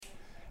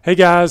Hey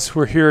guys,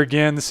 we're here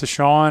again. This is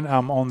Sean.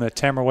 I'm on the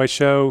Tamara Way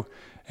Show,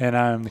 and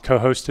I'm the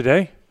co-host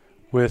today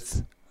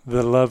with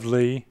the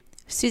lovely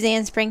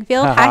Suzanne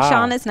Springfield. Hi,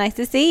 Sean. It's nice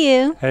to see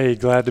you. Hey,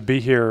 glad to be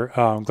here.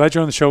 Glad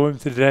you're on the show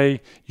with me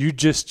today. You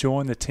just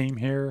joined the team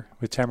here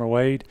with Tamara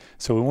Wade,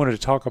 so we wanted to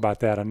talk about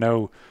that. I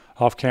know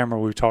off camera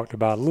we talked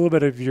about a little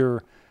bit of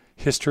your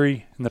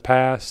history in the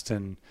past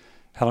and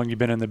how long you've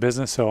been in the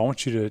business, so I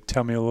want you to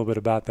tell me a little bit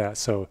about that.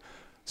 So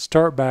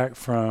start back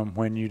from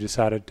when you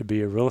decided to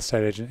be a real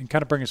estate agent and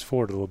kind of bring us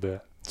forward a little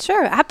bit.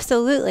 Sure,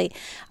 absolutely.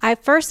 I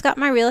first got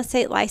my real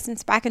estate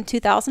license back in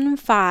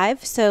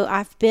 2005, so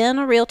I've been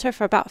a realtor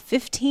for about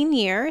 15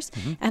 years,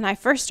 and I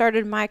first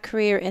started my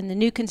career in the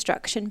new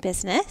construction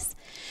business.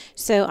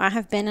 So I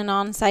have been an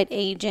on-site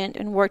agent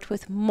and worked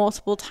with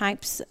multiple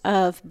types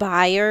of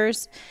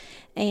buyers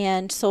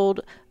and sold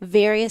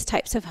various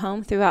types of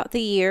home throughout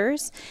the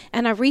years.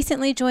 And I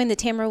recently joined the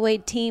Tamara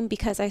Wade team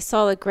because I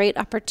saw a great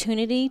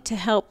opportunity to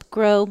help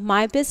grow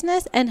my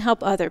business and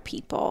help other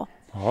people.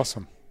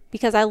 Awesome.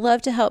 Because I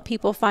love to help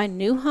people find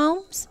new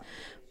homes,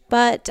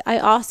 but I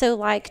also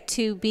like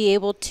to be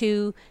able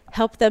to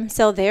help them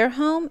sell their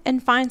home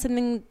and find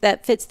something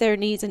that fits their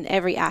needs in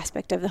every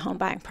aspect of the home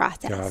buying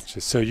process.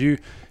 Gotcha. So you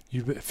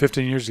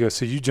 15 years ago,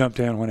 so you jumped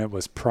in when it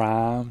was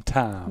prime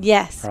time.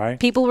 Yes. Right?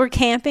 People were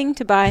camping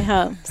to buy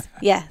homes.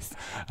 Yes.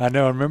 I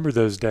know. I remember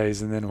those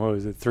days. And then what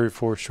was it, 3 or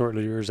 4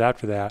 shortly years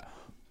after that,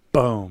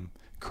 boom,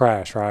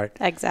 crash, right?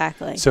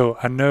 Exactly. So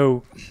I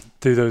know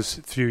through those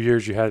few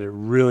years you had it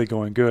really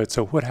going good.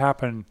 So what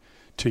happened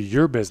to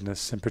your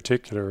business in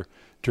particular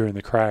during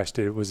the crash?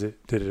 Did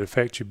it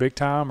affect you big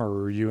time, or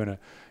were you in a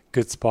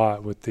good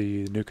spot with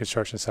the new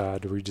construction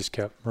side, or you just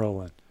kept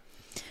rolling?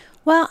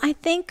 Well, I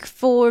think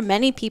for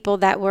many people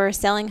that were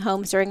selling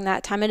homes during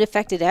that time, it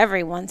affected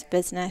everyone's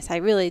business. I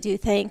really do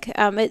think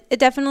it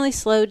definitely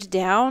slowed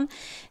down,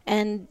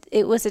 and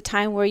it was a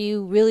time where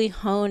you really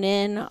hone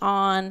in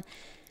on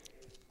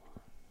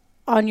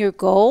your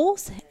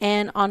goals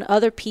and on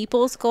other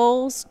people's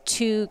goals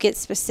to get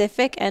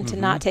specific and to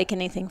not take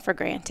anything for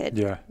granted.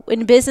 Yeah.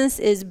 When business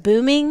is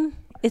booming,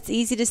 it's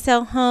easy to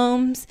sell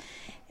homes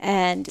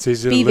and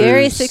be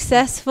very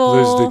successful.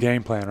 Lose the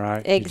game plan,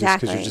 right?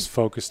 Exactly. Because you're just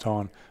focused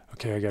on,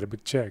 okay, I got a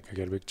big check. I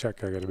got a big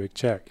check. I got a big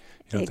check.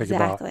 You don't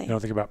Exactly. you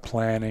don't think about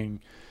planning,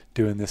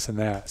 doing this and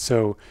that.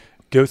 So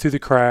go through the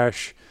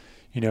crash.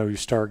 You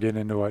start getting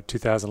into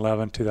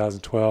 2011,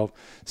 2012.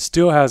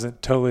 Still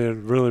hasn't totally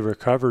really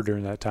recovered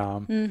during that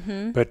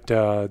time. But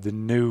the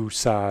new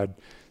side,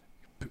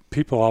 a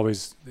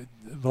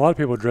lot of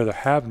people would rather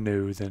have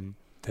new than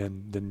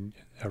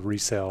a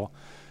resale.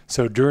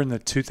 So during the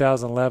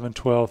 2011,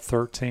 12,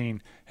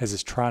 13, as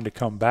it's trying to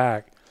come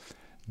back,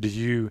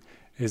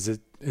 is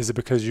it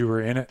because you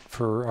were in it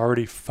for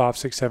already 5,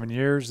 6, 7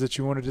 years that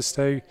you wanted to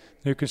stay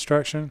new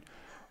construction?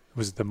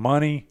 Was it the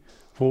money?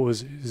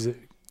 Is it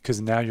because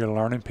now you're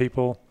learning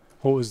people?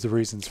 What was the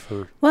reasons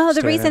for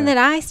the reason that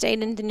I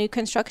stayed into new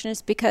construction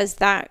is because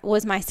that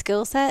was my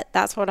skill set.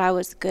 That's what I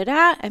was good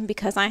at. And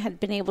because I had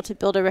been able to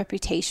build a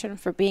reputation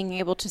for being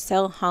able to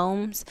sell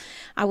homes,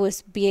 I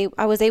was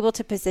able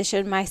to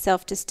position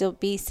myself to still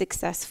be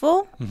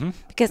successful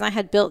because I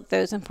had built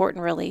those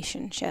important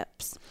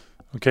relationships.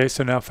 Okay,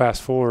 so now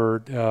fast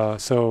forward.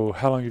 So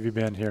how long have you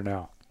been here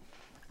now?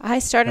 I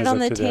started on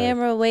the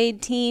Tamara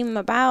Wade team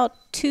about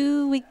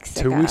 2 weeks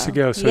ago. 2 weeks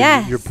ago. So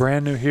yes. You're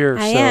brand new here.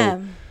 I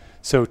am.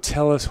 So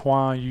tell us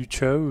why you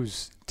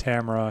chose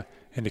Tamara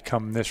and to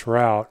come this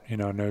route. I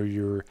know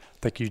I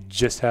think you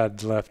just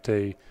had left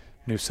a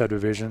new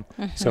subdivision.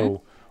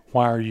 So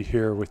why are you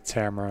here with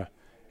Tamara,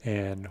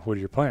 and what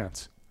are your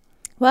plans?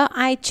 Well,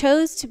 I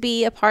chose to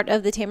be a part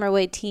of the Tamara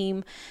Wade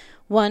team.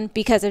 One,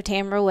 because of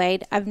Tamara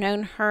Wade. I've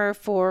known her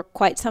for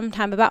quite some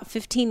time, about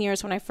 15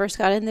 years when I first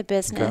got in the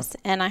business,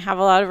 and I have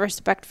a lot of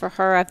respect for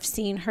her. I've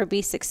seen her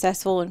be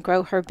successful and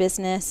grow her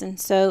business, and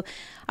so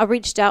I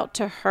reached out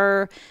to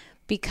her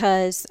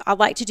because I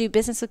like to do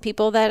business with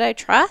people that I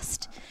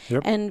trust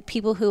and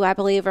people who I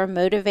believe are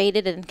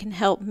motivated and can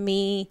help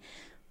me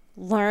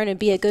learn and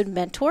be a good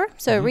mentor.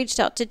 So I reached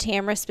out to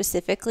Tamara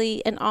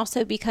specifically, and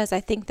also because I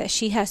think that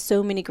she has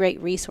so many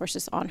great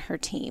resources on her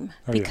team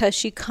because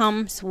she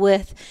comes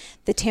with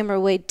the Tamara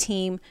Wade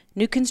team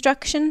new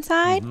construction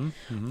side,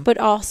 but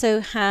also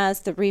has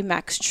the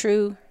RE/MAX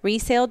True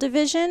resale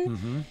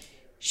division.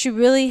 She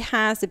really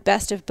has the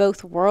best of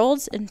both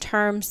worlds in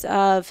terms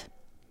of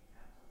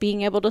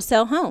being able to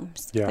sell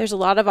homes. There's a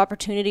lot of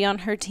opportunity on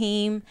her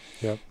team.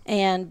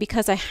 And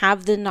because I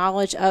have the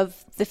knowledge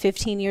of the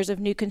 15 years of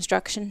new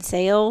construction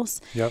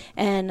sales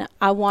and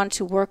I want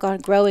to work on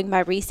growing my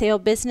resale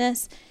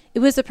business, it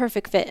was the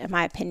perfect fit in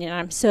my opinion.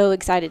 I'm so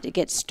excited to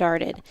get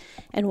started.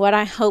 And what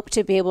I hope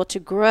to be able to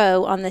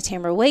grow on the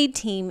Tamara Wade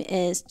team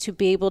is to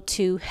be able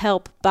to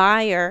help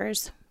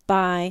buyers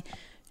buy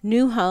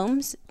new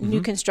homes,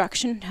 new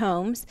construction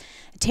homes.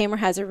 Tamara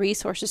has the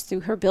resources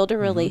through her builder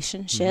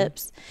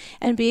relationships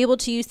and be able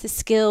to use the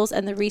skills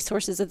and the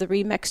resources of the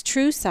RE/MAX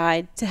True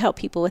side to help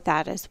people with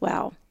that as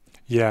well.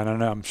 Yeah, and I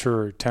know, I'm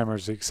sure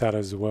Tamara's excited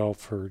as well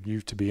for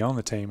you to be on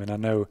the team. And I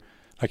know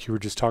like you were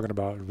just talking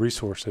about,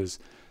 resources.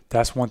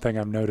 That's one thing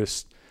I've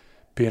noticed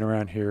being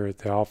around here at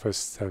the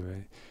office.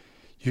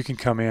 You can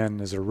come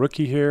in as a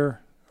rookie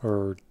here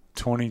or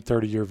 20,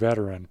 30-year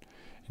veteran,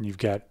 and you've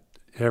got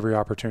every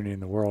opportunity in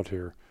the world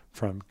here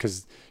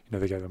because,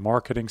 they got the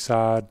marketing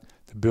side,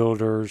 the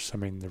builders,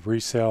 the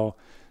resale.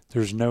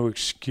 There's no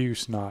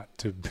excuse not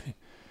to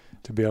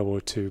be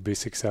able to be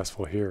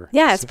successful here.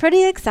 Yeah, it's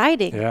pretty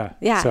exciting.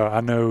 Yeah. So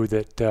I know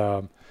that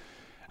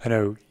I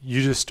know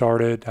you just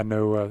started. I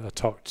know I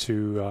talked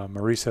to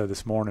Marisa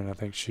this morning. I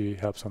think she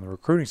helps on the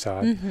recruiting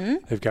side. Mm-hmm.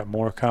 They've got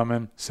more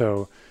coming.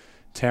 So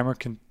Tamara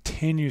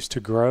continues to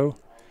grow,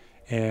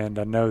 and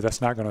I know that's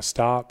not going to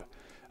stop.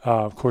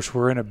 Of course,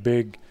 we're in a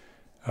big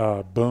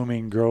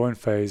booming, growing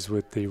phase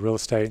with the real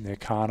estate and the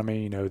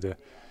economy. The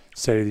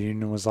State of the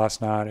Union was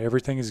last night.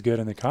 Everything is good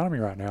in the economy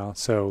right now.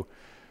 So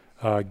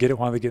get it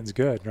while the getting's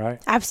good,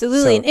 right?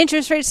 Absolutely. And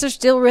interest rates are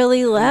still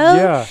really low.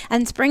 Yeah.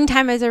 And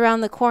springtime is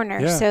around the corner.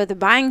 Yeah. So the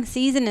buying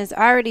season has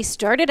already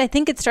started. I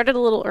think it started a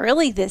little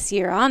early this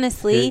year,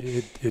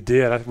 honestly. It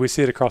did. We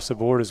see it across the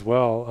board as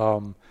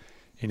well.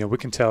 We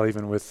can tell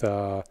even with,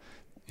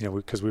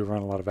 because we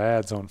run a lot of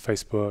ads on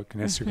Facebook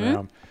and Instagram,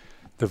 Mm-hmm.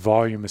 the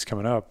volume is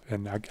coming up.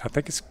 And I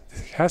think it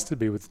has to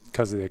be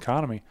because of the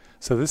economy.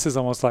 So this is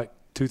almost like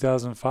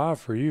 2005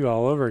 for you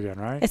all over again,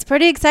 right? It's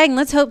pretty exciting.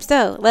 Let's hope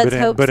so. But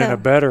in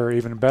a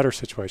even better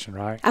situation,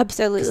 right?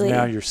 Absolutely. Because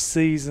now you're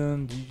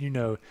seasoned.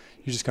 You're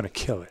just going to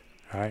kill it,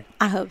 right?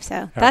 I hope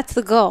so. That's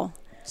the goal.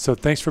 So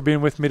thanks for being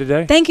with me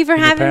today. Thank you for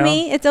having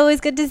me. It's always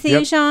good to see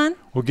you, Sean.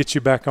 We'll get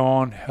you back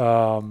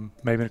on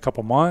maybe in a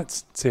couple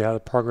months, see how the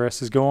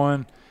progress is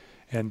going,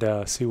 and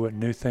see what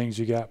new things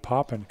you got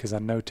popping, because I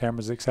know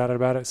Tamara's excited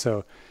about it.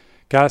 So,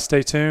 guys,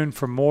 stay tuned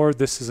for more.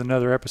 This is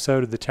another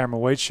episode of the Tamara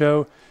Wade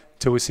Show.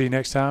 Until we see you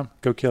next time,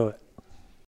 go kill it.